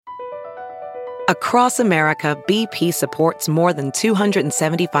Across America, BP supports more than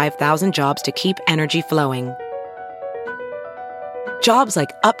 275,000 jobs to keep energy flowing. Jobs like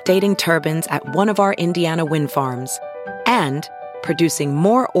updating turbines at one of our Indiana wind farms and producing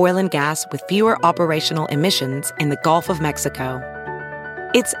more oil and gas with fewer operational emissions in the Gulf of Mexico.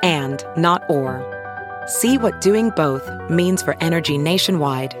 It's and, not or. See what doing both means for energy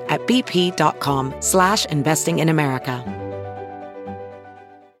nationwide at bp.com/investing in America.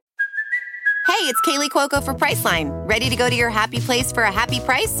 Hey, it's Kaylee Cuoco for Priceline. Ready to go to your happy place for a happy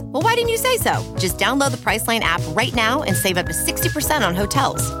price? Well, why didn't you say so? Just download the Priceline app right now and save up to 60% on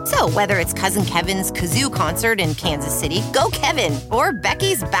hotels. So whether it's Cousin Kevin's Kazoo Concert in Kansas City, go Kevin, or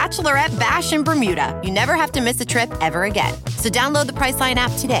Becky's Bachelorette Bash in Bermuda, you never have to miss a trip ever again. So download the Priceline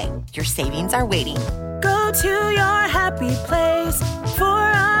app today. Your savings are waiting. Go to your happy place for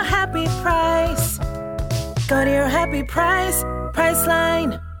a happy price. Go to your happy price,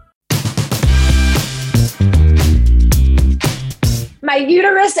 Priceline. My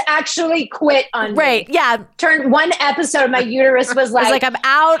uterus actually quit on me. Right, yeah. Turned one episode, my uterus was like, I'm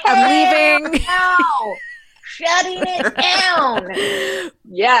out, I'm leaving. No, shutting it down.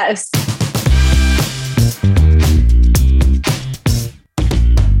 Yes.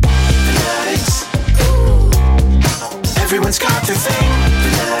 Fanatics. Everyone's got their thing.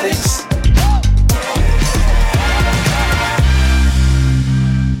 Fanatics.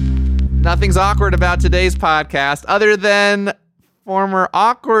 Nothing's awkward about today's podcast other than former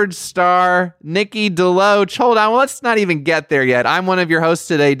Awkward star Nikki Deloach. Hold on, well, let's not even get there yet. I'm one of your hosts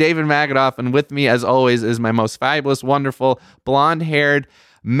today, David Magadoff, and with me, as always, is my most fabulous, wonderful, blonde-haired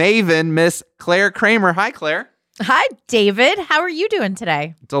maven, Miss Claire Kramer. Hi, Claire. Hi, David. How are you doing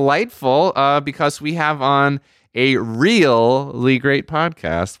today? Delightful, because we have on a really great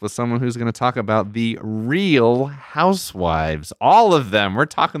podcast with someone who's going to talk about the Real Housewives. All of them. We're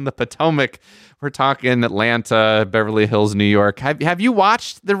talking the Potomac. We're talking Atlanta, Beverly Hills, New York. Have you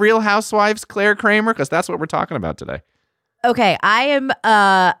watched the Real Housewives, Claire Kramer? Because that's what we're talking about today. Okay,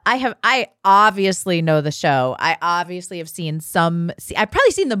 I obviously know the show. I obviously have seen I've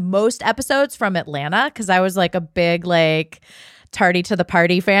probably seen the most episodes from Atlanta because I was like a big tardy to the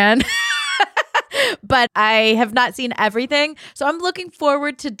party fan. But I have not seen everything. So I'm looking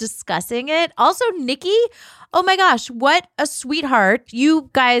forward to discussing it. Also, Nikki, oh my gosh, what a sweetheart. You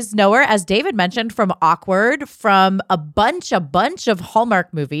guys know her, as David mentioned, from Awkward, from a bunch of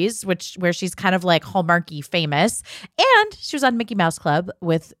Hallmark movies, where she's kind of like Hallmarky famous. And she was on Mickey Mouse Club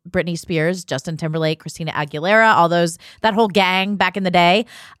with Britney Spears, Justin Timberlake, Christina Aguilera, that whole gang back in the day.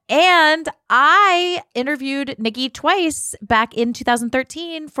 And I interviewed Nikki twice back in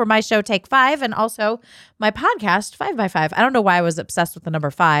 2013 for my show Take 5 and also my podcast 5 by 5. I don't know why I was obsessed with the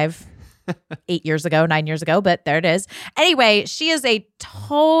number 5 9 years ago, but there it is. Anyway, she is a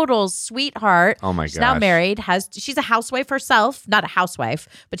total sweetheart. Oh my gosh. She's now married. She's a housewife herself. Not a housewife,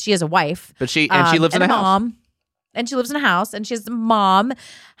 but she is a wife. But she lives in a house. Mom. And she lives in a house, and she's a mom,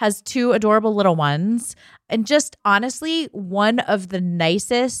 has 2 adorable little ones, and just honestly, one of the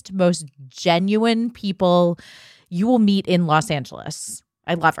nicest, most genuine people you will meet in Los Angeles.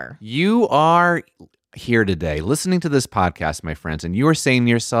 I love her. You are here today listening to this podcast, my friends, and you are saying to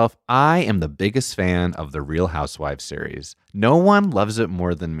yourself, I am the biggest fan of the Real Housewives series. No one loves it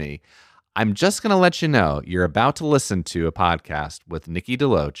more than me. I'm just going to let you know, you're about to listen to a podcast with Nikki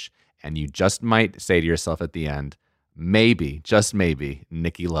Deloach, and you just might say to yourself at the end, maybe, just maybe,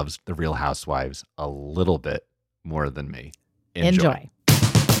 Nikki loves the Real Housewives a little bit more than me. Enjoy.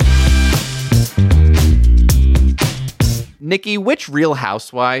 Nikki, which Real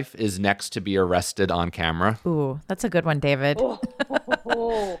Housewife is next to be arrested on camera? Ooh, that's a good one, David.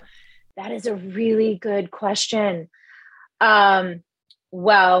 That is a really good question. Well,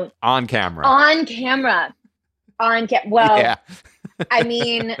 on camera. Well, yeah. I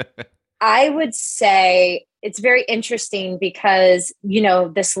mean, I would say it's very interesting because,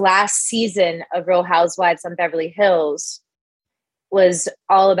 this last season of Real Housewives on Beverly Hills was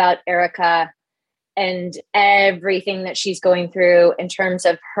all about Erica and everything that she's going through in terms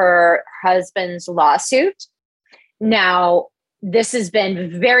of her husband's lawsuit. Now, this has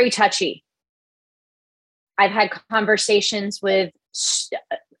been very touchy. I've had conversations with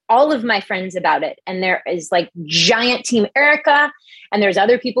all of my friends about it, and there is giant team Erica, and there's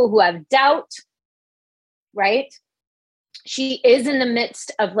other people who have doubt, right? She is in the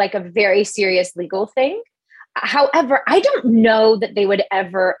midst of a very serious legal thing. However, I don't know that they would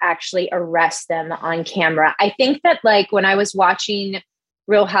ever actually arrest them on camera. I think that when I was watching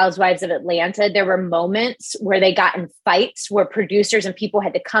Real Housewives of Atlanta, there were moments where they got in fights where producers and people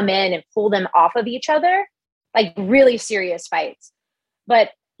had to come in and pull them off of each other, really serious fights.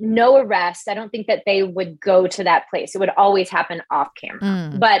 But no arrest. I don't think that they would go to that place. It would always happen off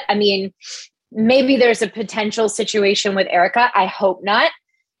camera. But I mean, maybe there's a potential situation with Erica. I hope not,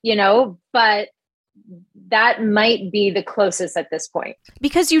 but that might be the closest at this point.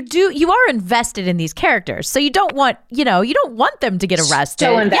 Because you are invested in these characters. So you don't want them to get arrested.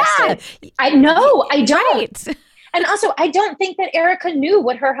 So invested. Yeah. I know. I don't. Right. And also, I don't think that Erica knew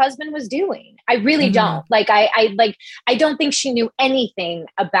what her husband was doing. I really don't. Like, I don't think she knew anything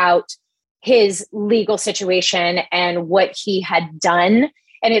about his legal situation and what he had done.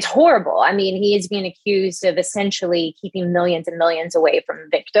 And it's horrible. I mean, he is being accused of essentially keeping millions and millions away from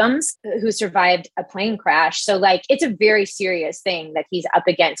victims who survived a plane crash. So like, it's a very serious thing that he's up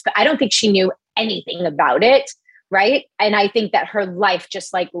against, but I don't think she knew anything about it. Right. And I think that her life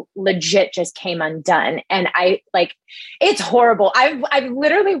just like legit just came undone. And it's horrible. I've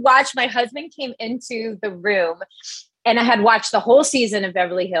literally watched, my husband came into the room and I had watched the whole season of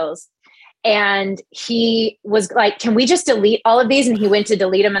Beverly Hills. And he was like, can we just delete all of these? And he went to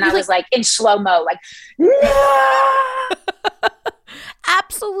delete them. And I was like in slow-mo, like, no,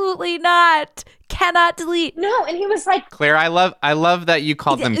 absolutely not. Cannot delete. No. And he was like, Claire, I love that you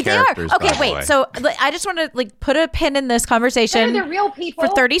called them characters. Okay, wait. So I just want to like put a pin in this conversation. They're the real people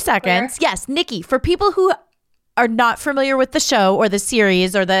for 30 seconds. Claire. Yes, Nikki, for people who are not familiar with the show or the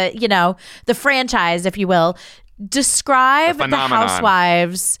series or the franchise, if you will, describe the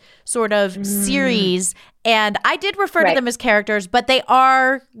Housewives sort of series. And I did refer to them as characters, but they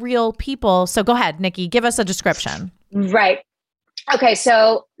are real people. So go ahead, Nikki, give us a description. Right. Okay.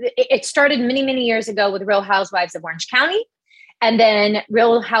 So it started many, many years ago with Real Housewives of Orange County. And then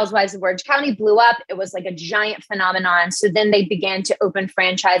Real Housewives of Orange County blew up. It was like a giant phenomenon. So then they began to open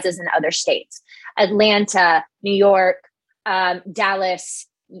franchises in other states, Atlanta, New York, Dallas,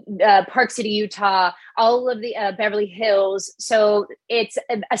 Park City, Utah, all of the Beverly Hills. So it's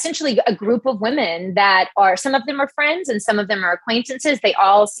essentially a group of women that some of them are friends and some of them are acquaintances. They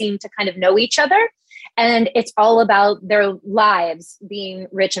all seem to kind of know each other. And it's all about their lives being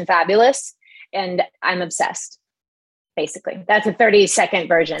rich and fabulous. And I'm obsessed, basically. That's a 30-second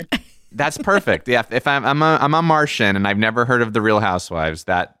version. That's perfect. Yeah, if I'm a Martian and I've never heard of the Real Housewives,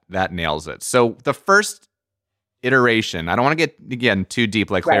 that nails it. So the first iteration, I don't want to get again too deep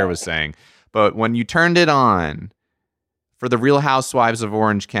like Claire was saying, but when you turned it on for the Real Housewives of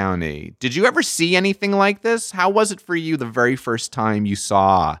Orange County, did you ever see anything like this? How was it for you the very first time you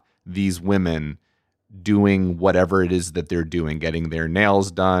saw these women doing whatever it is that they're doing, getting their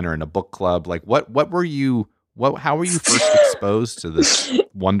nails done or in a book club? Like how were you first exposed to this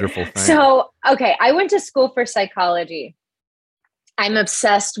wonderful thing? So, okay, I went to school for psychology. I'm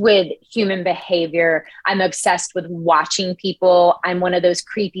obsessed with human behavior. I'm obsessed with watching people. I'm one of those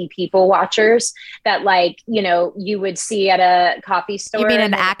creepy people watchers that you would see at a coffee store. You mean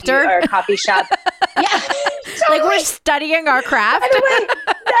an actor? Or a coffee shop. Yeah. Totally. Like we're studying our craft. By the way,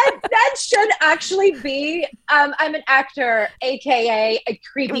 that should actually be, I'm an actor, AKA a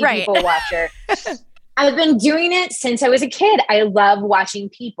creepy people watcher. I've been doing it since I was a kid. I love watching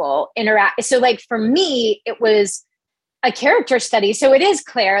people interact. So for me, it was a character study. So it is,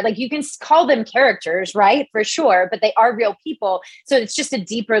 Claire, you can call them characters, right? For sure. But they are real people. So it's just a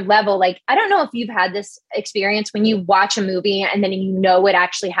deeper level. I don't know if you've had this experience when you watch a movie and then it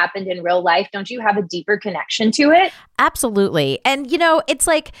actually happened in real life. Don't you have a deeper connection to it? Absolutely. And, it's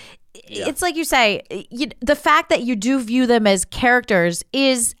like, it's like you say, the fact that you do view them as characters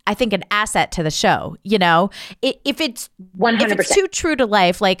is, I think, an asset to the show. If it's 100%. If it's too true to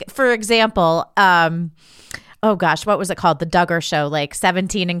life, for example, oh gosh, what was it called? The Duggar Show,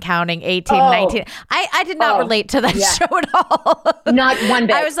 17 and counting, 18, 19. I did not relate to that show at all. Not one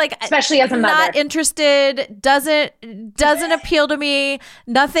bit. I was especially as a mother. Not interested, doesn't appeal to me,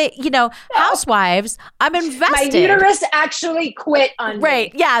 nothing, Housewives, I'm invested. My uterus actually quit on me.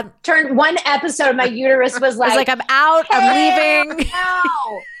 Right, yeah. Turned one episode, my uterus was like, I'm out, I'm leaving.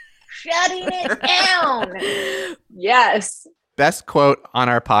 Shutting it down. Yes. Best quote on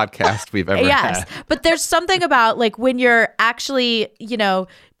our podcast we've ever had. But there's something about when you're actually,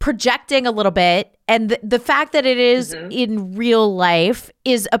 projecting a little bit, and the fact that it is in real life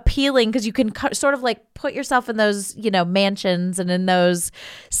is appealing because you can sort of put yourself in those, mansions and in those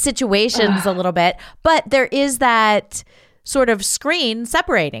situations a little bit. But there is that sort of screen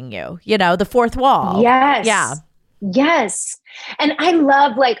separating you, the fourth wall. Yes. Yeah. Yes. And I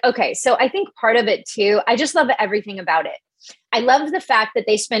love okay, so I think part of it too, I just love everything about it. I love the fact that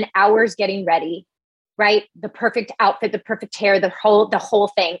they spend hours getting ready, right? The perfect outfit, the perfect hair, the whole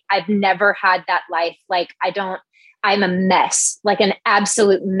thing. I've never had that life. I'm a mess, an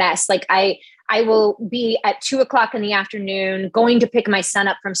absolute mess. I I will be at 2:00 in the afternoon going to pick my son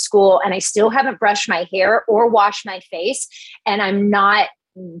up from school, and I still haven't brushed my hair or washed my face, and I'm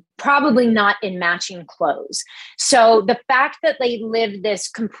probably not in matching clothes. So the fact that they live this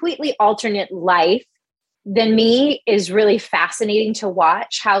completely alternate life than me is really fascinating to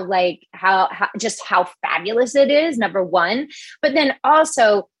watch. How just how fabulous it is, number one, but then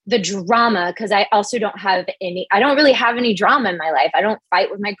also the drama, because I don't really have any drama in my life. I don't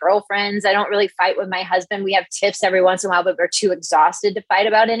fight with my girlfriends. I don't really fight with my husband. We have tiffs every once in a while, but we're too exhausted to fight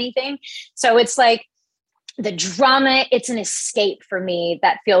about anything. So it's like the drama, it's an escape for me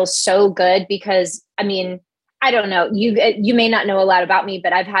that feels so good because, I mean, I don't know. You may not know a lot about me,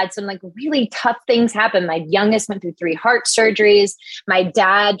 but I've had some like really tough things happen. My youngest went through 3 heart surgeries. My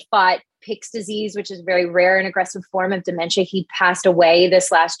dad fought Pick's disease, which is a very rare and aggressive form of dementia. He passed away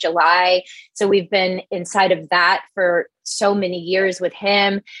this last July. So we've been inside of that for so many years with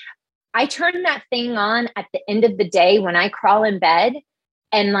him. I turn that thing on at the end of the day when I crawl in bed,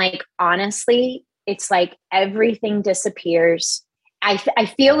 and like, honestly, it's like everything disappears. I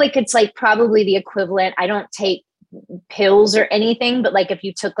feel like it's like probably the equivalent. I don't take pills or anything, but like if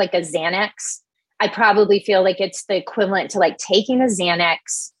you took like a Xanax, I probably feel like it's the equivalent to like taking a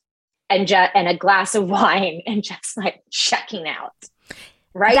Xanax and a glass of wine and just like checking out.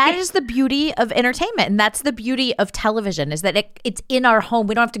 Right. That is the beauty of entertainment. And that's the beauty of television, is that it's in our home.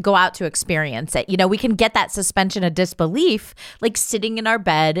 We don't have to go out to experience it. You know, we can get that suspension of disbelief, like sitting in our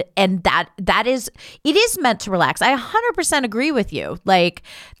bed. And it is meant to relax. I 100% agree with you. Like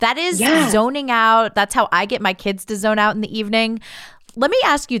that is zoning out. That's how I get my kids to zone out in the evening. Let me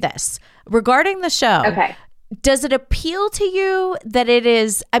ask you this regarding the show. Okay. Does it appeal to you that it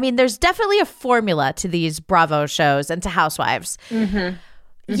is, I mean, there's definitely a formula to these Bravo shows and to Housewives. Mm-hmm.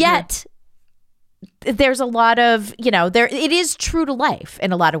 Yet there's a lot of, it is true to life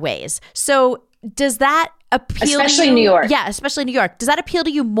in a lot of ways. So does that appeal especially to you? New York. Yeah, especially New York. Does that appeal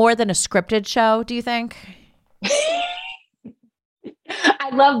to you more than a scripted show, do you think? I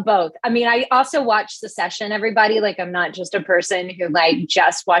love both. I mean, I also watch Succession, everybody. Like, I'm not just a person who like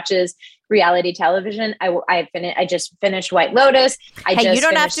just watches reality television. I just finished White Lotus. You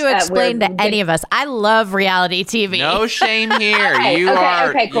don't have to explain to any of us. I love reality TV. No shame here.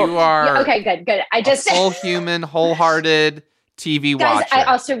 Okay, cool. You are okay, good. I just a full human, wholehearted TV guys, watcher. I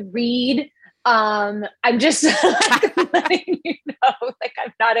also read. I'm just like, letting you know, like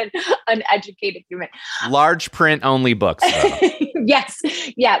I'm not an uneducated human. Large print only books, though. Yes.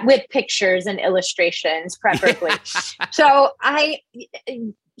 Yeah. With pictures and illustrations, preferably. So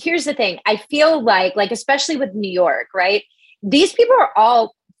here's the thing. I feel like, especially with New York, right? These people are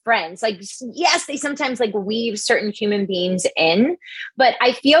all friends. Like, yes, they sometimes like weave certain human beings in, but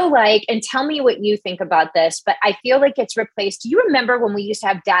I feel like, and tell me what you think about this, but I feel like it's replaced. Do you remember when we used to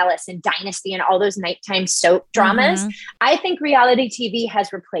have Dallas and Dynasty and all those nighttime soap dramas? Mm-hmm. I think reality TV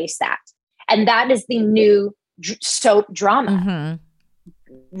has replaced that. And that is the new soap drama,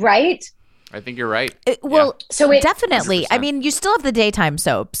 mm-hmm. right? I think you're right. So definitely. 100%. I mean, you still have the daytime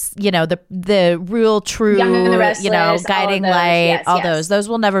soaps, the real true, Young and the Restless, Guiding Light, all those. Those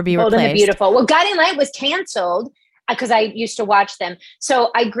will never be replaced. Bold and the Beautiful. Well, Guiding Light was canceled because I used to watch them. So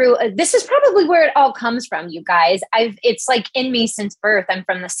I grew. This is probably where it all comes from, you guys. It's like in me since birth. I'm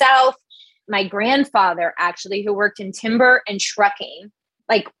from the South. My grandfather, actually, who worked in timber and trucking,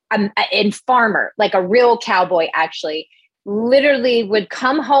 in farmer, like a real cowboy, actually, literally would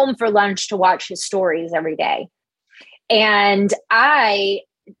come home for lunch to watch his stories every day. And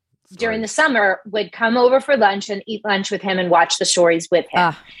during the summer, would come over for lunch and eat lunch with him and watch the stories with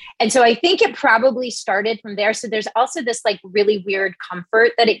him. And so I think it probably started from there. So there's also this like really weird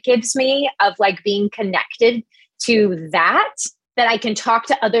comfort that it gives me of like being connected to that I can talk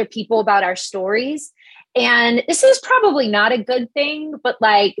to other people about our stories. And this is probably not a good thing, but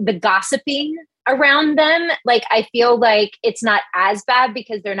like the gossiping around them, like I feel like it's not as bad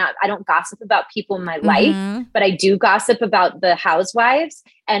because I don't gossip about people in my life, mm-hmm. but I do gossip about the Housewives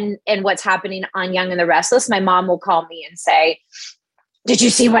and what's happening on Young and the Restless. My mom will call me and say, "Did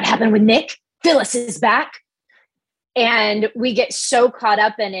you see what happened with Nick? Phyllis is back." And we get so caught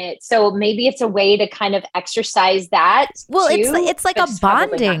up in it. So maybe it's a way to kind of exercise that. Well, it's like a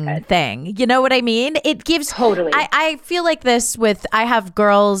bonding thing. You know what I mean? It gives totally. I feel like this I have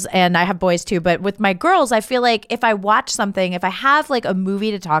girls and I have boys too, but with my girls, I feel like if I watch something, if I have like a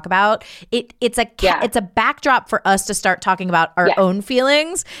movie to talk about, it's a backdrop for us to start talking about our own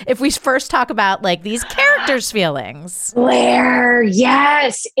feelings. If we first talk about like these characters' feelings. Blair,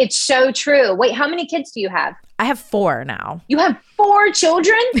 yes, it's so true. Wait, how many kids do you have? I have 4 now. You have 4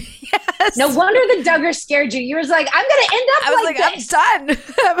 children? Yes. No wonder the Duggar scared you. You was like, I'm going to end up I was like, this. I'm done.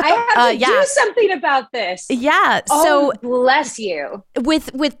 I have to do something about this. Yeah. Oh, So bless you.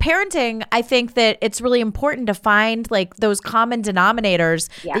 with parenting, I think that it's really important to find like those common denominators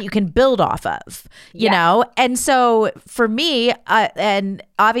that you can build off of, you know? And so for me, and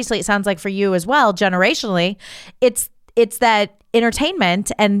obviously it sounds like for you as well, generationally, it's that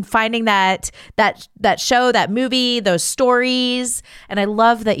entertainment and finding that show, that movie, those stories. And I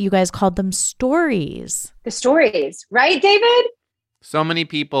love that you guys called them stories. The stories, right, David? So many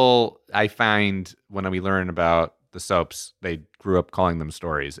people I find when we learn about the soaps, they grew up calling them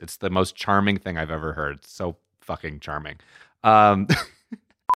stories. It's the most charming thing I've ever heard. So fucking charming.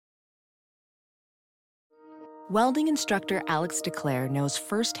 Welding instructor Alex DeClaire knows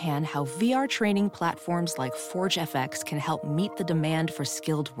firsthand how VR training platforms like ForgeFX can help meet the demand for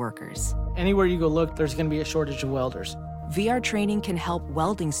skilled workers. Anywhere you go look, there's going to be a shortage of welders. VR training can help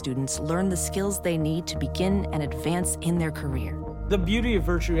welding students learn the skills they need to begin and advance in their career. The beauty of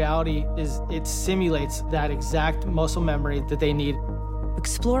virtual reality is it simulates that exact muscle memory that they need.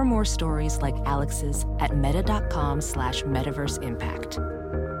 Explore more stories like Alex's at meta.com/metaverseimpact.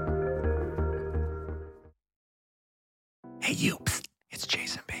 Hey, you. Psst. It's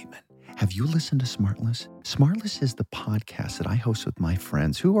Jason Bateman. Have you listened to Smartless? Smartless is the podcast that I host with my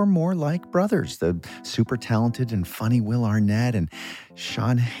friends who are more like brothers. The super talented and funny Will Arnett and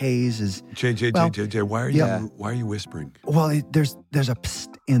Sean Hayes is... JJ, why are you whispering? Well, there's a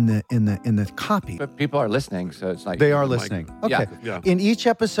psst in the copy. But people are listening, so it's like... They are listening. Okay. Yeah. In each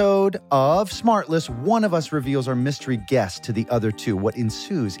episode of Smartless, one of us reveals our mystery guest to the other two. What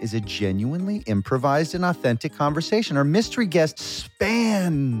ensues is a genuinely improvised and authentic conversation. Our mystery guests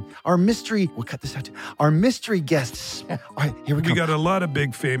span... We'll cut this out too. Our mystery guests... All right, here we go. We got a lot of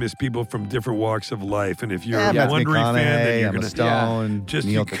big famous people from different walks of life, and if you're a Matthew Wondery fan, then you're Emma going Stone, just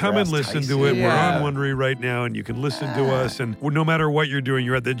Neil you come and deGrasse listen Tyson. to it. We're on Wondery right now, and you can listen to us. And no matter what you're doing,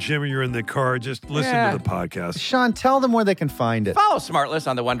 you're at the gym or you're in the car, just listen to the podcast. Sean, tell them where they can find it. Follow Smartless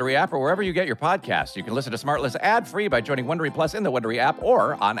on the Wondery app or wherever you get your podcasts. You can listen to Smartless ad-free by joining Wondery Plus in the Wondery app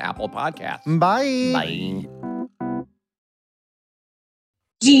or on Apple Podcasts. Bye. Bye.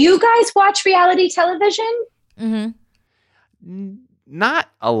 Do you guys watch reality television? Mm-hmm. Not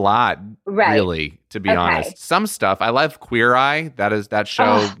a lot, really, to be honest. Some stuff. I love Queer Eye. That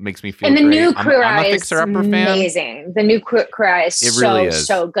show makes me feel and the great. new Queer I'm Eye a is Fixer Upper fan. amazing. The new Queer Eye is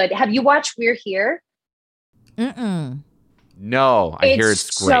so good. Have you watched We're Here? Mm-mm. No, I hear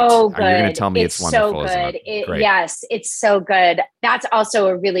it's great. So good. You're going to tell me it's wonderful. So good. Great. Yes, it's so good. That's also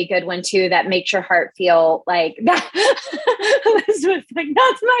a really good one too. That makes your heart feel like that. Elizabeth's like,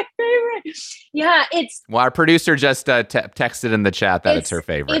 that's my favorite. Yeah, it's. Well, our producer just texted in the chat that it's her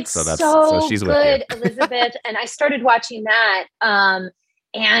favorite. It's so she's good, with you. Elizabeth. And I started watching that.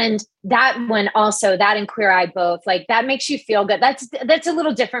 And that one also, that and Queer Eye both, like that makes you feel good. That's a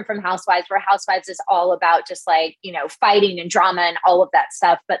little different from Housewives, where Housewives is all about just like, fighting and drama and all of that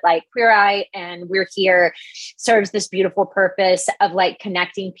stuff. But like Queer Eye and We're Here serves this beautiful purpose of like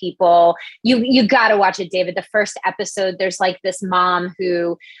connecting people. You got to watch it, David. The first episode, there's like this mom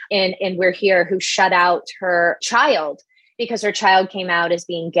who in We're Here who shut out her child because her child came out as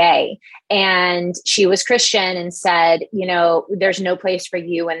being gay, and she was Christian and said, there's no place for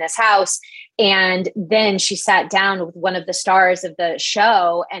you in this house. And then she sat down with one of the stars of the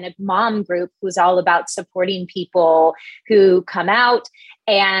show and a mom group who's all about supporting people who come out.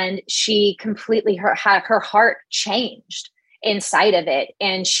 And she completely, her heart changed inside of it.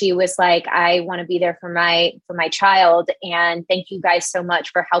 And she was like, I want to be there for my child. And thank you guys so much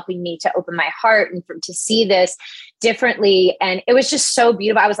for helping me to open my heart and to see this differently. And it was just so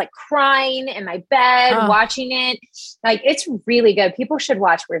beautiful. I was like crying in my bed, watching it. Like, it's really good. People should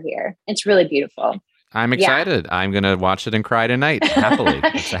watch We're Here. It's really beautiful. I'm excited. Yeah. I'm going to watch it and cry tonight, happily.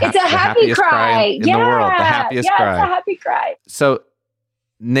 It's a happy cry in the world. The happiest cry. It's a happy cry. So,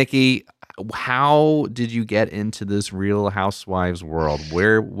 Nikki, how did you get into this Real Housewives world?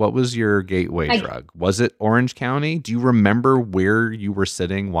 What was your gateway drug? Was it Orange County? Do you remember where you were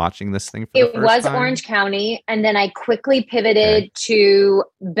sitting watching this thing for the first time? It was Orange County. And then I quickly pivoted to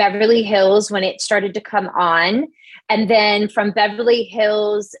Beverly Hills when it started to come on. And then from Beverly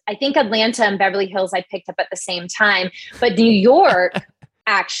Hills, I think Atlanta and Beverly Hills I picked up at the same time. But New York,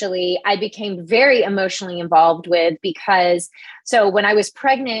 actually, I became very emotionally involved with, because so when I was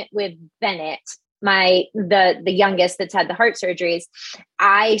pregnant with Bennett, the youngest that's had the heart surgeries,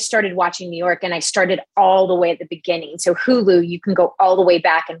 I started watching New York, and I started all the way at the beginning. So Hulu, you can go all the way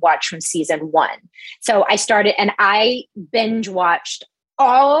back and watch from season 1. So I started, and I binge watched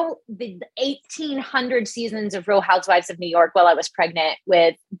all the 1,800 seasons of Real Housewives of New York while I was pregnant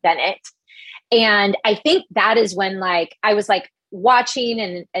with Bennett. And I think that is when like I was like watching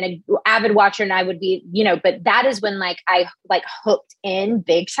and an avid watcher, and I would be, but that is when like I like hooked in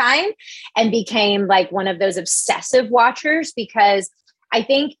big time and became like one of those obsessive watchers, because I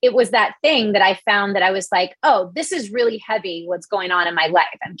think it was that thing that I found that I was like, oh, this is really heavy what's going on in my life.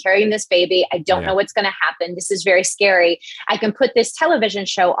 I'm carrying this baby. I don't know what's going to happen. This is very scary. I can put this television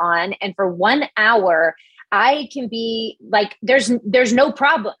show on, and for 1 hour, I can be like, there's no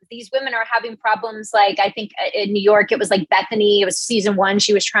problem. These women are having problems. Like, I think in New York, it was like Bethany, it was season 1.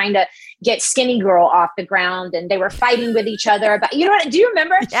 She was trying to get Skinny Girl off the ground, and they were fighting with each other about, do you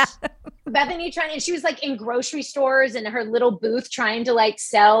remember? Yeah. Bethany and she was like in grocery stores in her little booth trying to like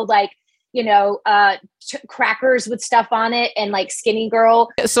sell like, crackers with stuff on it and like Skinny Girl.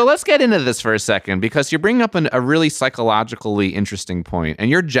 So let's get into this for a second, because you're bringing up a really psychologically interesting point. And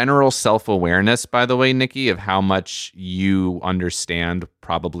your general self-awareness, by the way, Nikki, of how much you understand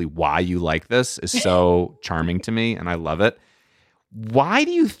probably why you like this is so charming to me, and I love it. Why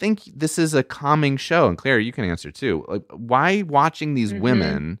do you think this is a calming show? And Claire, you can answer too. Like, why watching these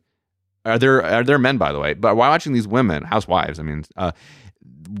women, are there men, by the way, but why watching these women, housewives,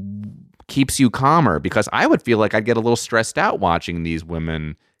 keeps you calmer? Because I would feel like I'd get a little stressed out watching these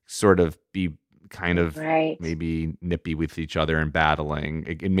women sort of be kind of maybe nippy with each other and battling.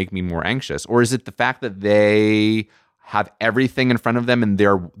 It'd make me more anxious. Or is it the fact that they have everything in front of them and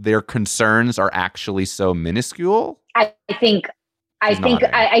their concerns are actually so minuscule? I think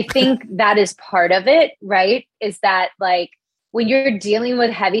that is part of it, right? Is that like when you're dealing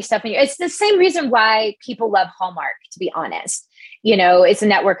with heavy stuff, it's the same reason why people love Hallmark, to be honest. It's a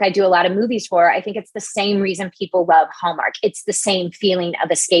network I do a lot of movies for. I think it's the same reason people love Hallmark. It's the same feeling of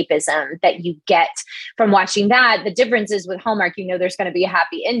escapism that you get from watching that. The difference is with Hallmark, there's going to be a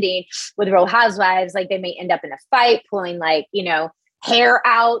happy ending. With Real Housewives, like they may end up in a fight, pulling like, hair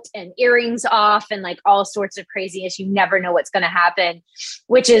out and earrings off and like all sorts of craziness. You never know what's going to happen,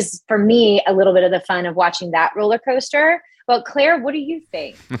 which is for me a little bit of the fun of watching that roller coaster. But Claire, what do you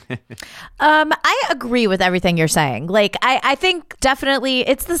think? I agree with everything you're saying. Like, I think definitely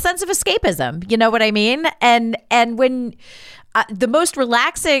it's the sense of escapism. You know what I mean? And when the most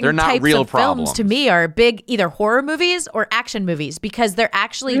relaxing types of films to me are big either horror movies or action movies, because they're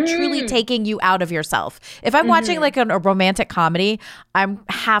actually truly taking you out of yourself. If I'm watching like a romantic comedy, I'm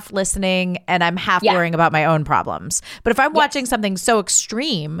half listening and I'm half worrying about my own problems. But if I'm watching something so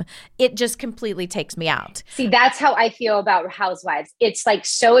extreme, it just completely takes me out. See, that's how I feel about Housewives. It's like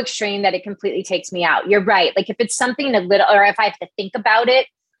so extreme that it completely takes me out. You're right. Like if it's something a little, or if I have to think about it,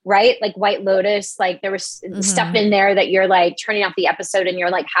 right? Like White Lotus, like there was stuff in there that you're like turning off the episode and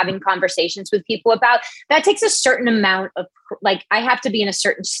you're like having conversations with people about. That takes a certain amount of, like, I have to be in a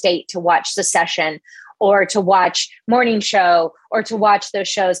certain state to watch Succession or to watch Morning Show or to watch those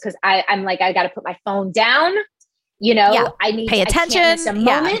shows. Cause I'm like, I got to put my phone down, I need pay attention. I can't miss a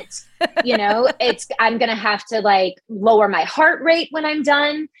moment. I'm going to have to like lower my heart rate when I'm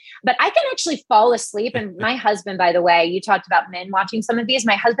done, but I can actually fall asleep. And my husband, by the way, you talked about men watching some of these.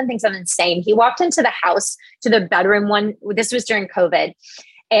 My husband thinks I'm insane. He walked into the house to the bedroom this was during COVID.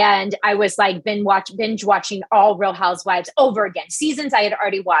 And I was like binge watching all Real Housewives over again. Seasons I had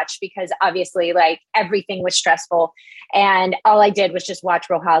already watched because obviously like everything was stressful. And all I did was just watch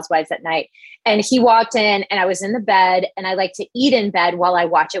Real Housewives at night. And he walked in and I was in the bed, and I like to eat in bed while I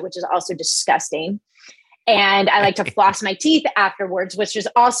watch it, which is also disgusting. And I like to floss my teeth afterwards, which is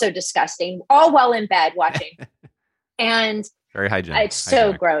also disgusting, all while in bed watching. And very hygienic. It's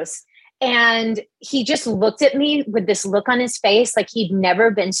so gross. And he just looked at me with this look on his face, like he'd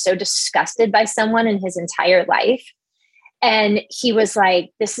never been so disgusted by someone in his entire life. And he was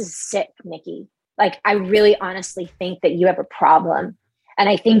like, "This is sick, Nikki. Like, I really honestly think that you have a problem. And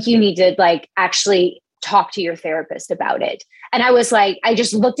I think you need to like actually talk to your therapist about it." And I was like, I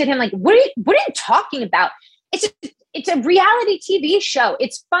just looked at him like, what are you talking about? It's a reality TV show.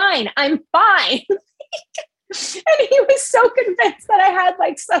 It's fine. I'm fine. And he was so convinced that I had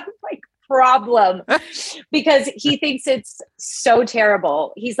like some like problem because he thinks it's so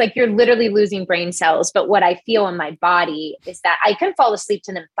terrible. He's like, "You're literally losing brain cells." But what I feel in my body is that I can fall asleep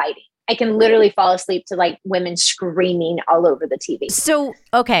to them fighting. I can literally fall asleep to like women screaming all over the TV. So,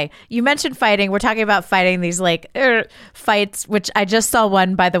 okay, you mentioned fighting. We're talking about fighting these like fights, which I just saw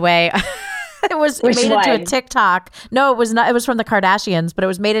one, by the way. It was Which made into a one? TikTok. No, it was not. It was from the Kardashians, but it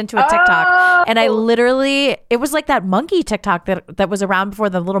was made into a TikTok. And I literally, it was like that monkey TikTok that was around before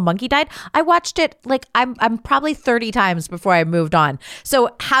the little monkey died. I watched it like I'm probably 30 times before I moved on.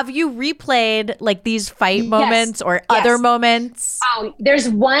 So have you replayed like these fight moments or other moments? There's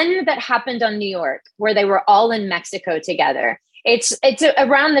one that happened on New York where they were all in Mexico together. It's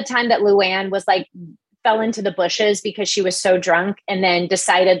around the time that Luann was like fell into the bushes because she was so drunk and then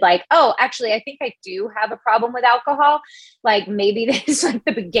decided like, oh, actually, I think I do have a problem with alcohol. Like maybe this is like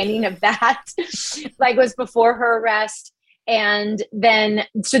the beginning of that, like was before her arrest. And then,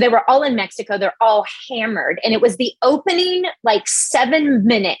 so they were all in Mexico. They're all hammered. And it was the opening like 7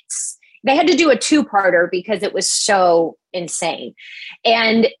 minutes. They had to do a 2-parter because it was so insane.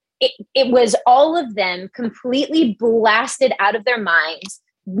 And it was all of them completely blasted out of their minds.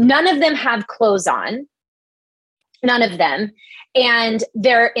 None of them have clothes on. None of them. And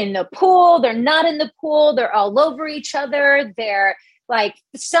they're in the pool. They're not in the pool. They're all over each other. They're like,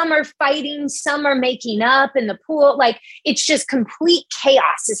 some are fighting, some are making up in the pool. Like, it's just complete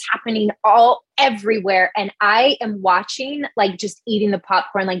chaos is happening all everywhere. And I am watching, like, just eating the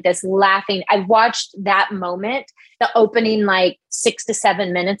popcorn like this, laughing. I watched that moment, the opening like 6 to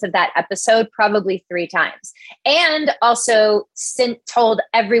 7 minutes of that episode, probably 3 times. And also told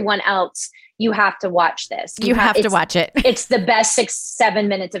everyone else, you have to watch this. You have to watch it. It's the best 6-7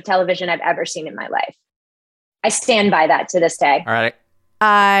 minutes of television I've ever seen in my life. I stand by that to this day. All right.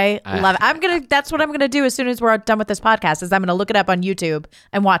 I love it. That's what I'm gonna do as soon as we're done with this podcast. Is I'm gonna look it up on YouTube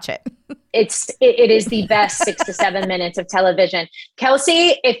and watch it. It is the best 6 to 7 minutes of television.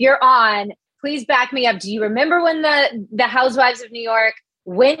 Kelsey, if you're on, please back me up. Do you remember when the Housewives of New York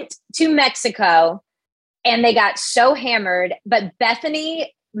went to Mexico and they got so hammered, but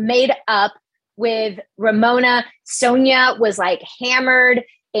Bethany made up with Ramona? Sonia was like hammered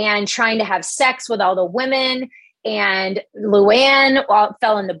and trying to have sex with all the women. And Luann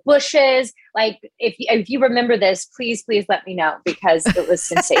fell in the bushes. Like, if you remember this, please let me know because it was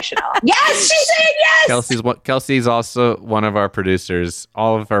sensational. Yes, she did. Yes. Kelsey's also one of our producers.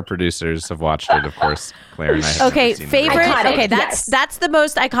 All of our producers have watched it, of course. Claire and I have never seen favorite. it. Okay, that's the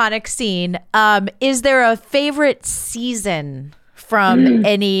most iconic scene. Is there a favorite season from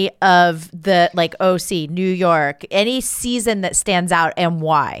any of the like OC, New York, any season that stands out and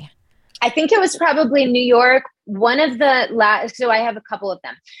why? I think it was probably New York. One of the last, so I have a couple of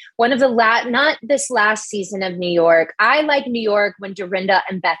them. One of the not this last season of New York. I like New York when Dorinda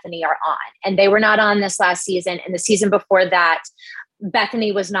and Bethany are on, and they were not on this last season. And the season before that,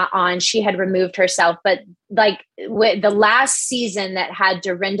 Bethany was not on. She had removed herself. But like with the last season that had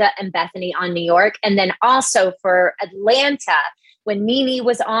Dorinda and Bethany on New York, and then also for Atlanta when Nene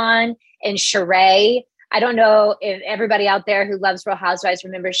was on and Sheree. I don't know if everybody out there who loves Real Housewives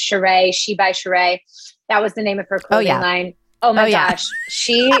remembers Sheree, She by Sheree. That was the name of her clothing line. Oh my gosh.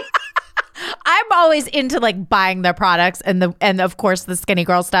 I'm always into like buying their products and of course the skinny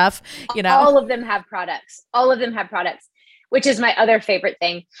girl stuff, you know. All of them have products. Which is my other favorite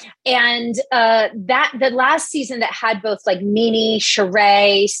thing. And the last season that had both like Nene,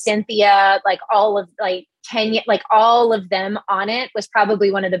 Sheree, Cynthia, like all of like Kenya, like all of them on it was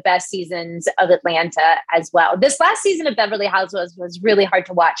probably one of the best seasons of Atlanta as well. This last season of Beverly Housewives was really hard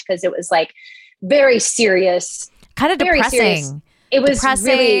to watch because it was like very serious. Kind of depressing. Serious. It was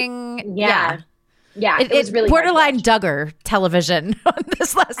depressing. Really, yeah. It was really borderline Duggar television on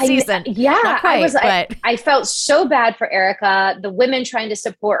this last season. Not quite, I felt so bad for Erica, the women trying to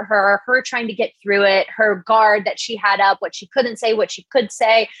support her trying to get through it, her guard that she had up, what she couldn't say, what she could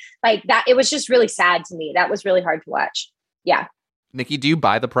say, like that. It was just really sad to me. That was really hard to watch. Yeah. Nikki, do you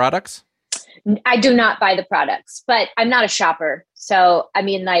buy the products? I do not buy the products, but I'm not a shopper. So, I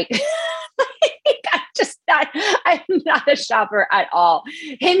mean, like, I'm not a shopper at all.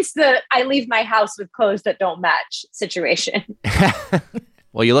 Hence I leave my house with clothes that don't match situation.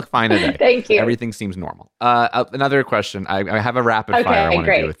 Well, you look fine today. Thank you. Everything seems normal. Another question. I have a rapid fire I want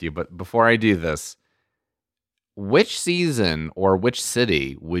to do with you, but before I do this, which season or which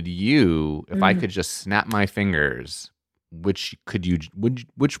city would you, if I could just snap my fingers, which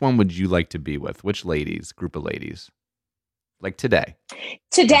one would you like to be with? Which group of ladies? Like today,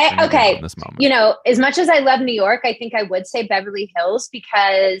 okay. You know, as much as I love New York, I think I would say Beverly Hills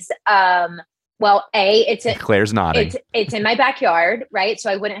because, Claire's nodding. It's in my backyard, right?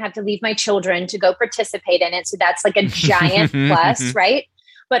 So I wouldn't have to leave my children to go participate in it. So that's like a giant plus, right?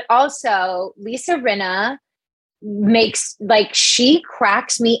 But also Lisa Rinna she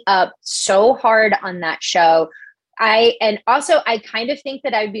cracks me up so hard on that show. I kind of think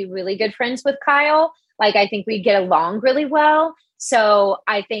that I'd be really good friends with Kyle. Like, I think we'd get along really well. So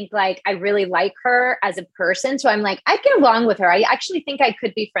I think like I really like her as a person. So I'm like, I get along with her. I actually think I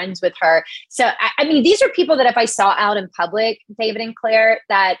could be friends with her. So I mean, these are people that if I saw out in public, David and Claire,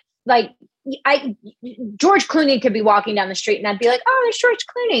 that like George Clooney could be walking down the street and I'd be like, oh, there's George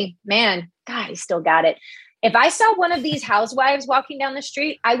Clooney. Man, God, he still got it. If I saw one of these housewives walking down the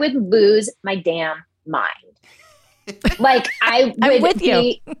street, I would lose my damn mind. Like I would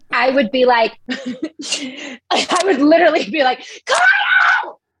be like, I would literally be like,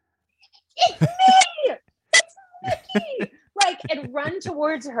 Kyle, it's me, it's Nikki, like, and run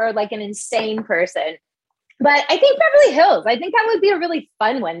towards her like an insane person. But I think Beverly Hills, I think that would be a really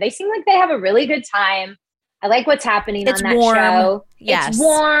fun one. They seem like they have a really good time. I like what's happening on that show. Yes. It's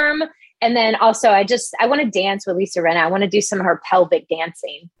warm. And then also I want to dance with Lisa Rinna. I want to do some of her pelvic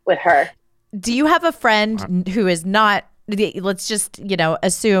dancing with her. Do you have a friend who is not, let's just,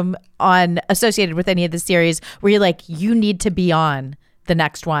 assume associated with any of the series where you're like, you need to be on the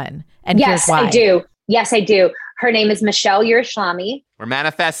next one? And here's why. I do. Yes, I do. Her name is Michelle Yerushlami. We're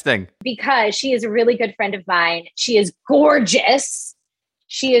manifesting. Because she is a really good friend of mine. She is gorgeous.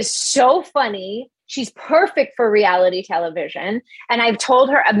 She is so funny. She's perfect for reality television. And I've told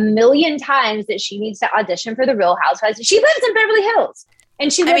her a million times that she needs to audition for the Real Housewives. She lives in Beverly Hills.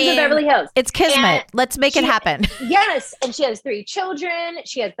 And she lives in Beverly Hills. It's kismet. Let's make it happen. Yes. And she has 3 children.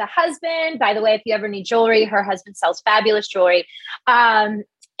 She has the husband. By the way, if you ever need jewelry, her husband sells fabulous jewelry. And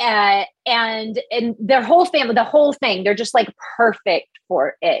their whole family, the whole thing, they're just like perfect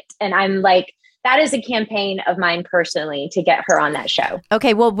for it. And I'm like, that is a campaign of mine personally to get her on that show.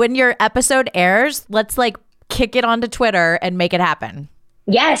 Okay. Well, when your episode airs, let's like kick it onto Twitter and make it happen.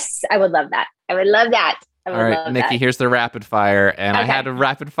 Yes. I would love that. I would love that. All right, Nikki, here's the rapid fire. And Okay. I had a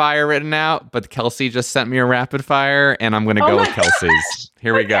rapid fire written out, but Kelsey just sent me a rapid fire, and I'm going to go with Kelsey's.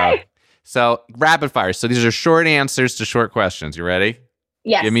 Here we go. So, rapid fire. So these are short answers to short questions. You ready?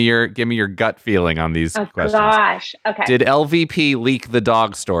 Yes. Give me your gut feeling on these questions. Gosh. Okay. Did LVP leak the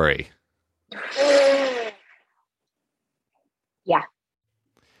dog story? Yeah.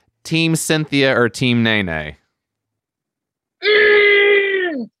 Team Cynthia or Team Nene?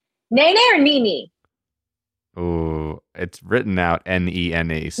 Nene or Nene? Ooh, it's written out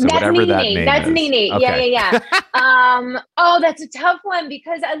Nene. So That's whatever Nene. that name That's is. Nene. Okay. Yeah. Oh, that's a tough one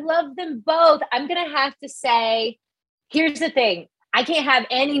because I love them both. I'm gonna have to say, here's the thing: I can't have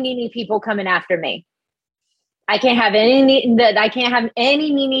any Nene people coming after me. I can't have any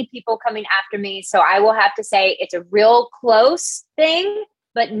Nene people coming after me. So I will have to say it's a real close thing,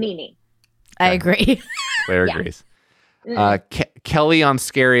 but Nene. I agree. Claire agrees. Kelly on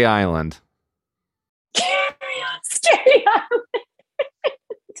Scary Island. Scary Island.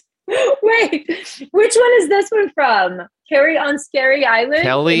 Wait, which one is this one from? Carrie on Scary Island?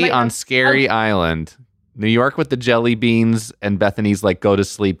 Kelly on Scary Island. New York with the jelly beans, and Bethany's like, go to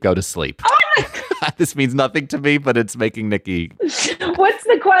sleep, go to sleep. Oh my God. This means nothing to me, but it's making Nikki. What's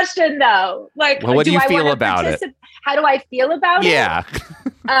the question though? Like, well, what do you feel wanna about it? How do I feel about it? Yeah.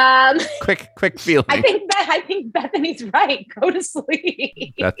 quick feeling. I think Bethany's right. Go to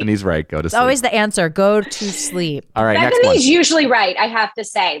sleep. Bethany's right. Go to It's sleep. always the answer. Go to sleep. All right, next one. Bethany's usually right, I have to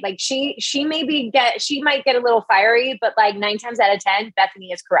say. Like she might get a little fiery, but like 9 times out of 10,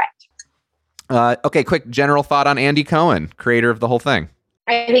 Bethany is correct. Okay, quick general thought on Andy Cohen, creator of the whole thing.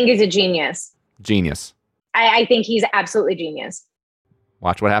 I think he's a genius. Genius. I think he's absolutely genius.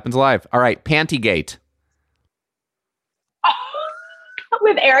 Watch what happens live. All right, Pantygate.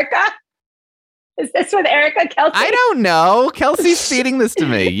 With Erica? Is this with Erica, Kelsey? I don't know. Kelsey's feeding this to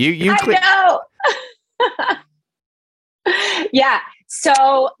me. You I know. Yeah.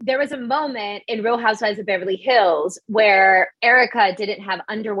 So there was a moment in Real Housewives of Beverly Hills where Erica didn't have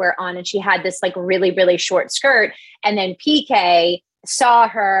underwear on and she had this like really, really short skirt. And then PK saw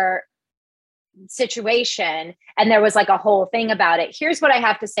her situation and there was like a whole thing about it. Here's what I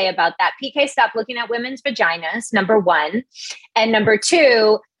have to say about that. PK stopped looking at women's vaginas, number 1. And number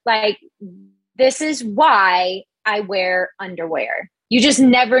 2, like, this is why I wear underwear. You just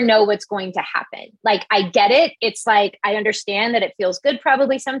never know what's going to happen. Like, I get it. It's like, I understand that it feels good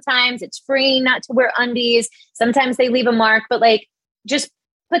probably sometimes. It's free not to wear undies. Sometimes they leave a mark, but like, just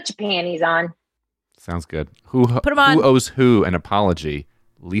put your panties on. Sounds good. Who owes who an apology?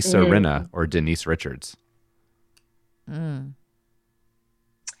 Lisa Rinna or Denise Richards? I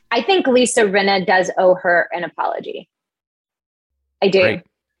think Lisa Rinna does owe her an apology. I do. Great.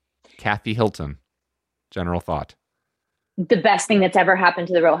 Kathy Hilton. General thought. The best thing that's ever happened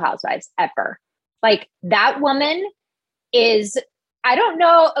to the Real Housewives ever. Like, that woman is, I don't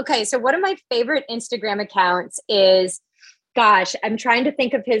know. Okay. So one of my favorite Instagram accounts is gosh, I'm trying to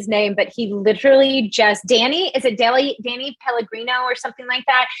think of his name, but he literally just Danny Pellegrino or something like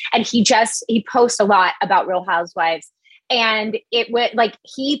that. And he posts a lot about Real Housewives. And it would like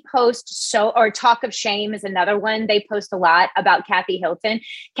he posts or Talk of Shame is another one. They post a lot about Kathy Hilton.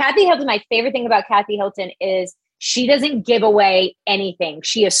 Kathy Hilton, my favorite thing about Kathy Hilton is she doesn't give away anything.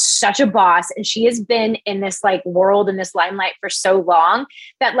 She is such a boss, and she has been in this like world, in this limelight for so long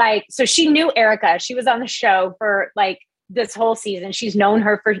that like, so she knew Erica. She was on the show for like this whole season. She's known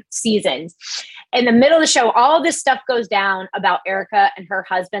her for seasons. In the middle of the show, all this stuff goes down about Erica and her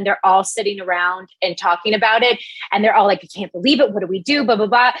husband. They're all sitting around and talking about it. And they're all like, I can't believe it. What do we do? Blah, blah,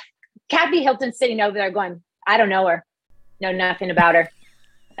 blah. Kathy Hilton's sitting over there going, I don't know her. Know nothing about her.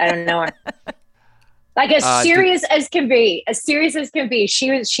 I don't know her. Like as serious as can be,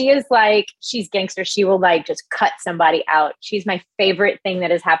 She is like, she's gangster. She will like just cut somebody out. She's my favorite thing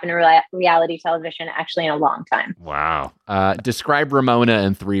that has happened to reality television actually in a long time. Wow. Describe Ramona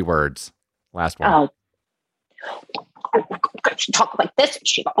in 3 words. Last one. She talks like this.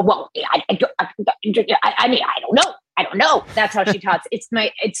 She I mean, I don't know. That's how she talks.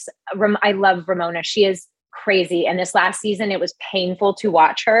 I love Ramona. She is crazy. And this last season, it was painful to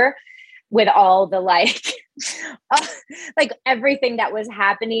watch her with all the like everything that was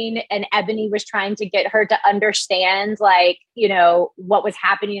happening. And Ebony was trying to get her to understand, like, you know, what was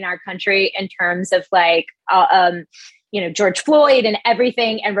happening in our country in terms of like, George Floyd and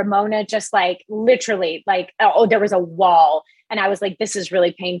everything. And Ramona just like literally like, there was a wall. And I was like, this is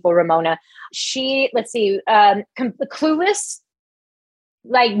really painful, Ramona. Clueless,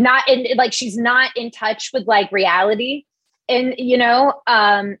 like not in, like, she's not in touch with like reality and,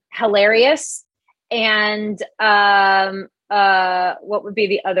 hilarious. And what would be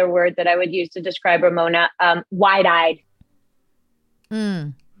the other word that I would use to describe Ramona? Wide-eyed.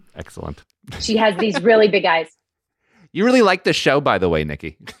 Excellent. She has these really big eyes. You really like the show, by the way,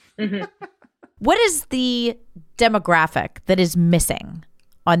 Nikki. Mm-hmm. What is the demographic that is missing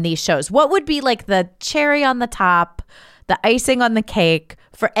on these shows? What would be like the cherry on the top, the icing on the cake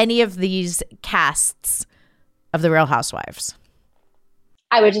for any of these casts of The Real Housewives?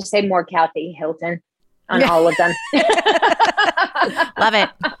 I would just say more Kathy Hilton on all of them. Love it.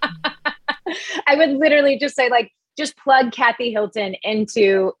 I would literally just say, like, just plug Kathy Hilton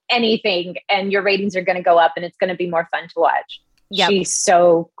into anything and your ratings are going to go up and it's going to be more fun to watch. Yep. She's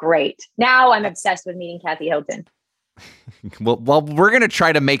so great. Now I'm obsessed with meeting Kathy Hilton. Well, we're going to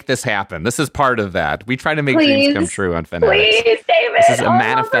try to make this happen. This is part of that. We try to make dreams come true on Fanatics. Please, David. This is a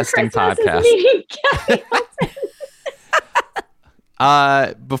manifesting podcast.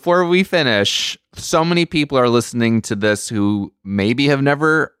 Before we finish, so many people are listening to this who maybe have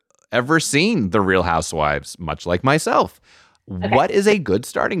never ever seen The Real Housewives, much like myself. Okay. What is a good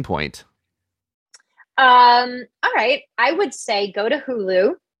starting point? All right. I would say go to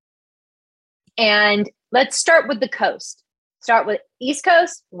Hulu and let's start with the coast. Start with East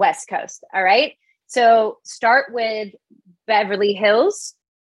Coast, West Coast. All right. So start with Beverly Hills,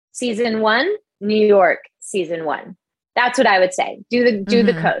 season 1, New York, season 1. That's what I would say. Do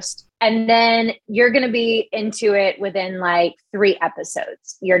the coast. And then you're going to be into it within like 3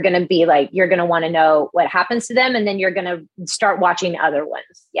 episodes. You're going to be like, you're going to want to know what happens to them. And then you're going to start watching other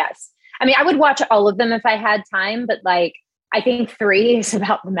ones. Yes. I mean, I would watch all of them if I had time, but like, I think 3 is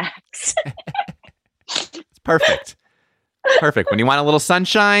about the max. It's perfect. Perfect. When you want a little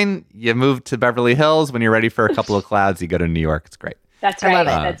sunshine, you move to Beverly Hills. When you're ready for a couple of clouds, you go to New York. It's great. That's right.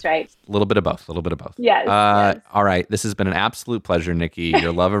 That's right. A little bit of both. Yes, yes. All right. This has been an absolute pleasure, Nikki.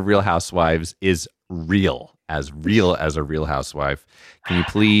 Your love of Real Housewives is real as a Real Housewife. Can you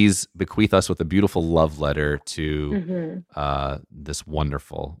please bequeath us with a beautiful love letter to this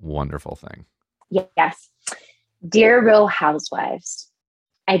wonderful, wonderful thing? Yes. Dear Real Housewives,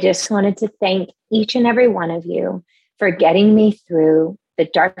 I just wanted to thank each and every one of you for getting me through the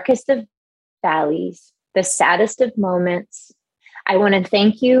darkest of valleys, the saddest of moments. I want to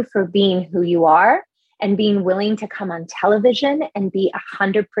thank you for being who you are and being willing to come on television and be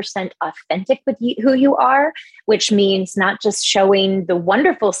 100% authentic with who you are, which means not just showing the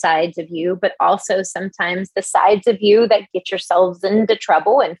wonderful sides of you, but also sometimes the sides of you that get yourselves into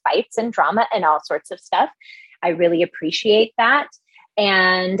trouble and fights and drama and all sorts of stuff. I really appreciate that.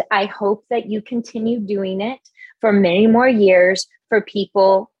 And I hope that you continue doing it for many more years for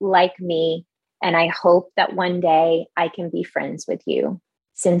people like me. And I hope that one day I can be friends with you.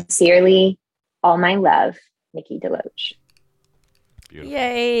 Sincerely, all my love, Nikki Deloach. Beautiful.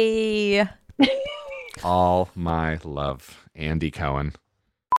 Yay. All my love, Andy Cohen.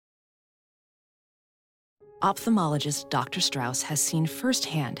 Ophthalmologist Dr. Strauss has seen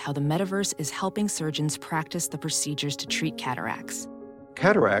firsthand how the metaverse is helping surgeons practice the procedures to treat cataracts.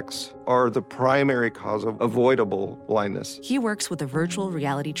 Cataracts are the primary cause of avoidable blindness. He works with a virtual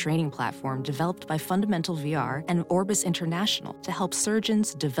reality training platform developed by Fundamental VR and Orbis International to help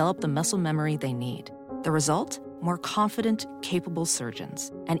surgeons develop the muscle memory they need. The result? More confident, capable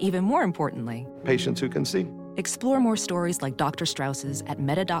surgeons. And even more importantly, patients who can see. Explore more stories like Dr. Strauss's at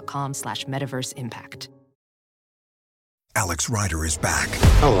meta.com/metaverseimpact. Alex Rider is back.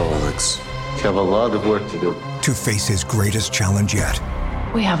 Hello, Alex. You have a lot of work to do. To face his greatest challenge yet.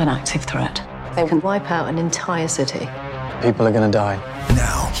 We have an active threat. They can wipe out an entire city. People are going to die.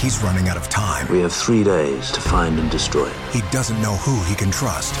 Now he's running out of time. We have 3 days to find and destroy it. He doesn't know who he can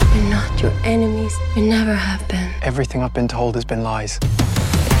trust. We're not your enemies. We never have been. Everything I've been told has been lies.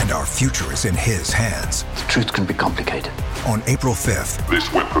 And our future is in his hands. The truth can be complicated. On April 5th,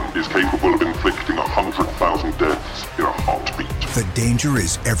 this weapon is capable of inflicting 100,000 deaths in a heartbeat. The danger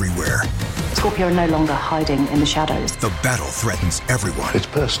is everywhere. Scorpio are no longer hiding in the shadows. The battle threatens everyone. It's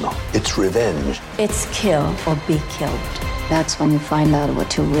personal. It's revenge. It's kill or be killed. That's when you find out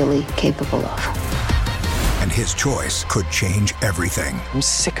what you're really capable of. And his choice could change everything. I'm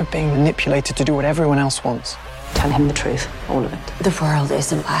sick of being manipulated to do what everyone else wants. Tell him the truth, all of it. The world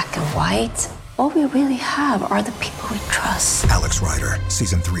isn't black and white. All we really have are the people we trust. Alex Rider,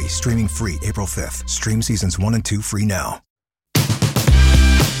 Season 3, streaming free April 5th. Stream Seasons 1 and 2 free now.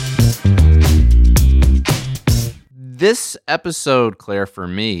 This episode, Claire, for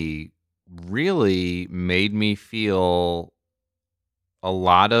me, really made me feel a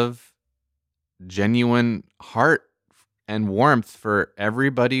lot of genuine heart and warmth for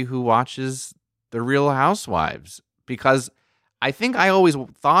everybody who watches The Real Housewives, because I think I always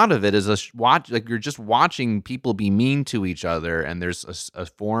thought of it as like you're just watching people be mean to each other, and there's a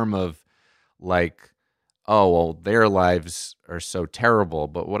form of like, oh, well, their lives are so terrible.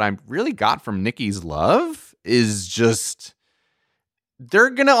 But what I really got from Nikki's love is just,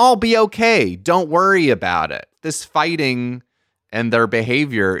 they're going to all be okay. Don't worry about it. This fighting and their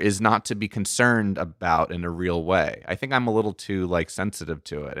behavior is not to be concerned about in a real way. I think I'm a little too like sensitive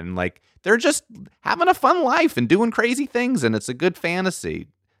to it. And like, they're just having a fun life and doing crazy things, and it's a good fantasy.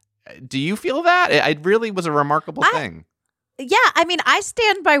 Do you feel that? It really was a remarkable thing. Yeah, I mean, I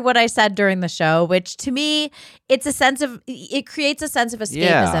stand by what I said during the show, which to me, it creates a sense of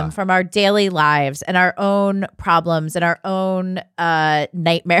escapism from our daily lives and our own problems and our own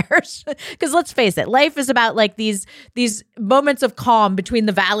nightmares. Because let's face it, life is about like these moments of calm between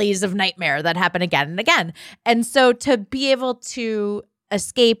the valleys of nightmare that happen again and again. And so to be able to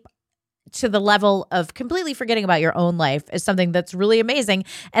escape to the level of completely forgetting about your own life is something that's really amazing.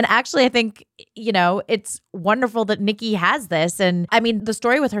 And actually, I think, it's wonderful that Nikki has this. And I mean, the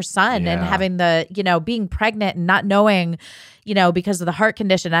story with her son and having the, being pregnant and not knowing, because of the heart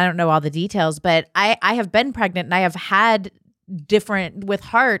condition, I don't know all the details, but I have been pregnant and I have had different with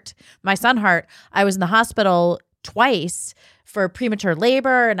heart, my son heart. I was in the hospital twice for premature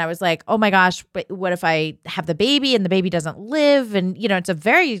labor. And I was like, oh my gosh, but what if I have the baby and the baby doesn't live? And, it's a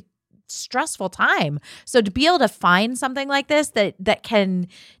very stressful time. So to be able to find something like this that can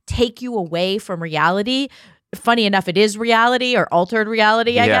take you away from reality, funny enough, it is reality or altered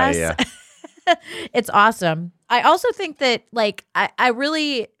reality, I guess. Yeah. It's awesome. I also think that I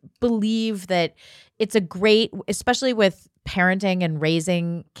really believe that it's a great, especially with parenting and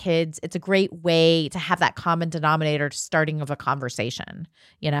raising kids, it's a great way to have that common denominator starting of a conversation,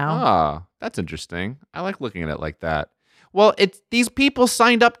 Oh, that's interesting. I like looking at it like that. Well, these people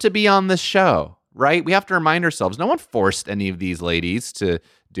signed up to be on this show, right? We have to remind ourselves, no one forced any of these ladies to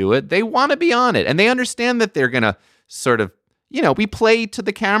do it. They want to be on it. And they understand that they're going to sort of, we play to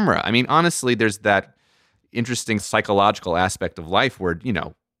the camera. I mean, honestly, there's that interesting psychological aspect of life where,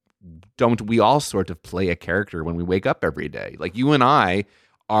 don't we all sort of play a character when we wake up every day? Like you and I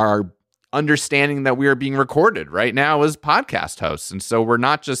are understanding that we are being recorded right now as podcast hosts. And so we're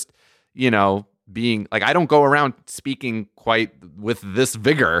not just, being like, I don't go around speaking quite with this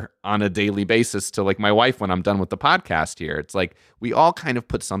vigor on a daily basis to like my wife when I'm done with the podcast here. It's like we all kind of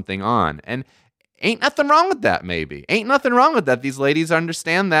put something on, and ain't nothing wrong with that. Maybe ain't nothing wrong with that. These ladies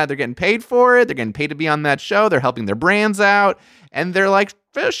understand that they're getting paid for it. They're getting paid to be on that show. They're helping their brands out, and they're like,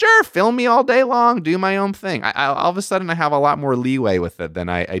 sure, film me all day long, do my own thing. I all of a sudden I have a lot more leeway with it than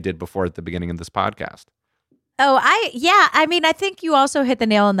I did before at the beginning of this podcast. Oh, I mean, I think you also hit the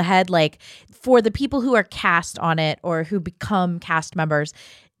nail on the head. Like for the people who are cast on it or who become cast members,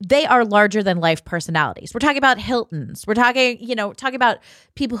 they are larger than life personalities. We're talking about Hiltons. We're talking about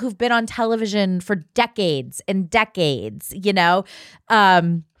people who've been on television for decades and decades,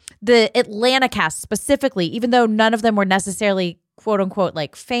 the Atlanta cast specifically, even though none of them were necessarily quote unquote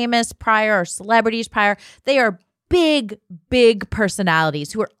like famous prior or celebrities prior, they are big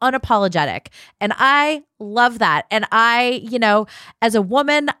personalities who are unapologetic. And I love that. And I, as a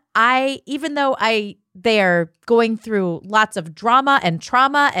woman, even though they are going through lots of drama and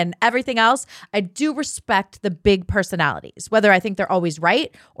trauma and everything else, I do respect the big personalities. Whether I think they're always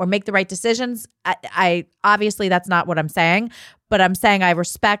right or make the right decisions, I obviously that's not what I'm saying, but I'm saying I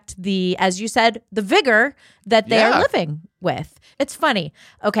respect as you said, the vigor that they are living with. It's funny.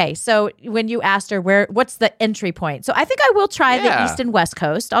 Okay, so when you asked her what's the entry point? So I think I will try the East and West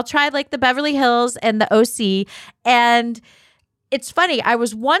Coast. I'll try like the Beverly Hills and the OC. And it's funny. I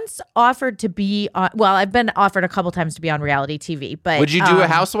was once offered to be on, I've been offered a couple times to be on reality TV, but would you do a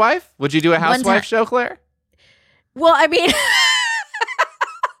housewife? Would you do a housewife show, Claire? Well, I mean,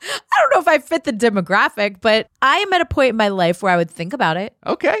 I don't know if I fit the demographic, but I am at a point in my life where I would think about it.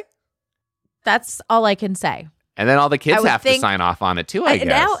 Okay. That's all I can say. And then all the kids have to sign off on it too, I guess.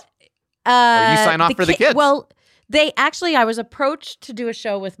 Now, or you sign off for the kids. Well, I was approached to do a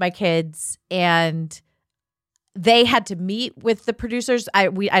show with my kids, and they had to meet with the producers. I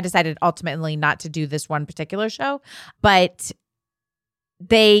decided ultimately not to do this one particular show, but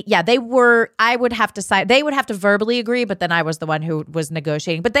they would have to verbally agree, but then I was the one who was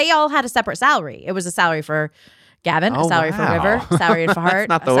negotiating. But they all had a separate salary. It was a salary for Gavin, a salary for River, a salary for Hart,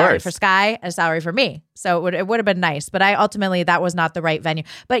 a salary for Sky, a salary for me. So it would have been nice, but ultimately that was not the right venue.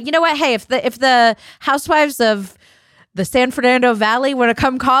 But you know what? Hey, if the Housewives of the San Fernando Valley want to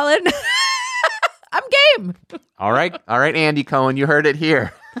come calling, I'm game. All right, Andy Cohen, you heard it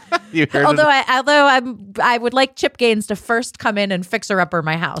here. I would like Chip Gaines to first come in and fixer upper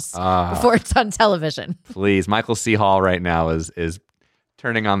my house before it's on television. Please, Michael C. Hall right now is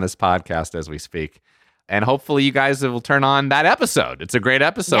turning on this podcast as we speak. And hopefully you guys will turn on that episode. It's a great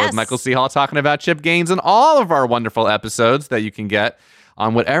episode with Michael C. Hall talking about Chip Gaines and all of our wonderful episodes that you can get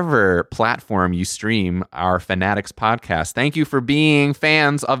on whatever platform you stream our Fanatics podcast. Thank you for being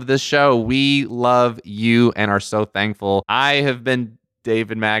fans of this show. We love you and are so thankful. I have been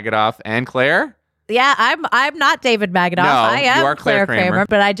David Magadoff and Claire. Yeah, I'm not David Magadoff. No, I am you are Claire Kramer.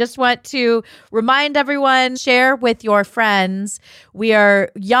 But I just want to remind everyone, share with your friends. We are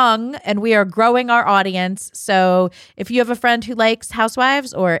young and we are growing our audience. So if you have a friend who likes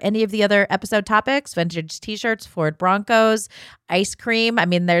Housewives or any of the other episode topics, vintage t-shirts, Ford Broncos, ice cream. I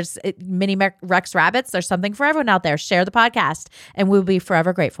mean, there's mini Rex Rabbits. There's something for everyone out there. Share the podcast and we'll be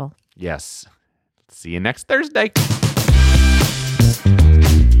forever grateful. Yes. See you next Thursday.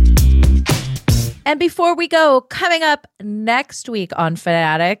 And before we go, coming up next week on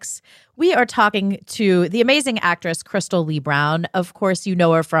Fanatics, we are talking to the amazing actress Crystal Lee Brown. Of course, you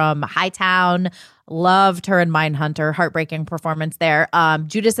know her from Hightown. Loved her in Mindhunter. Heartbreaking performance there.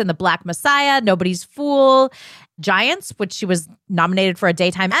 Judas and the Black Messiah, Nobody's Fool, Giants, which she was nominated for a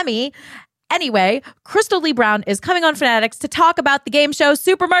Daytime Emmy. Anyway, Crystal Lee Brown is coming on Fanatics to talk about the game show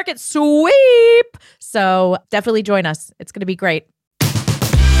Supermarket Sweep. So definitely join us. It's going to be great.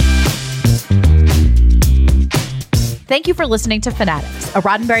 Thank you for listening to Fanatics, a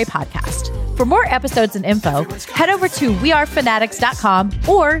Roddenberry podcast. For more episodes and info, head over to wearefanatics.com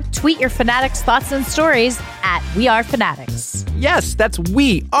or tweet your Fanatics thoughts and stories at wearefanatics. Yes, that's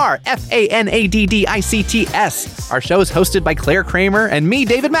We Are, FANADDICTS. Our show is hosted by Claire Kramer and me,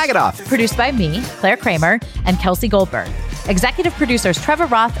 David Magadoff. Produced by me, Claire Kramer, and Kelsey Goldberg. Executive producers Trevor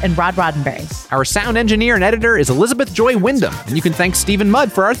Roth and Rod Roddenberry. Our sound engineer and editor is Elizabeth Joy Wyndham, and you can thank Stephen Mudd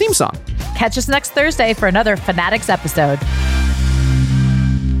for our theme song. Catch us next Thursday for another Fanatics episode.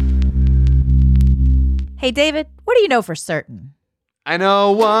 Hey, David, what do you know for certain? I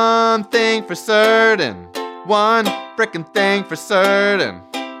know one thing for certain. One frickin' thing for certain.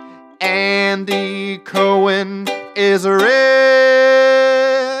 Andy Cohen is rich.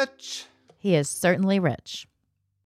 He is certainly rich.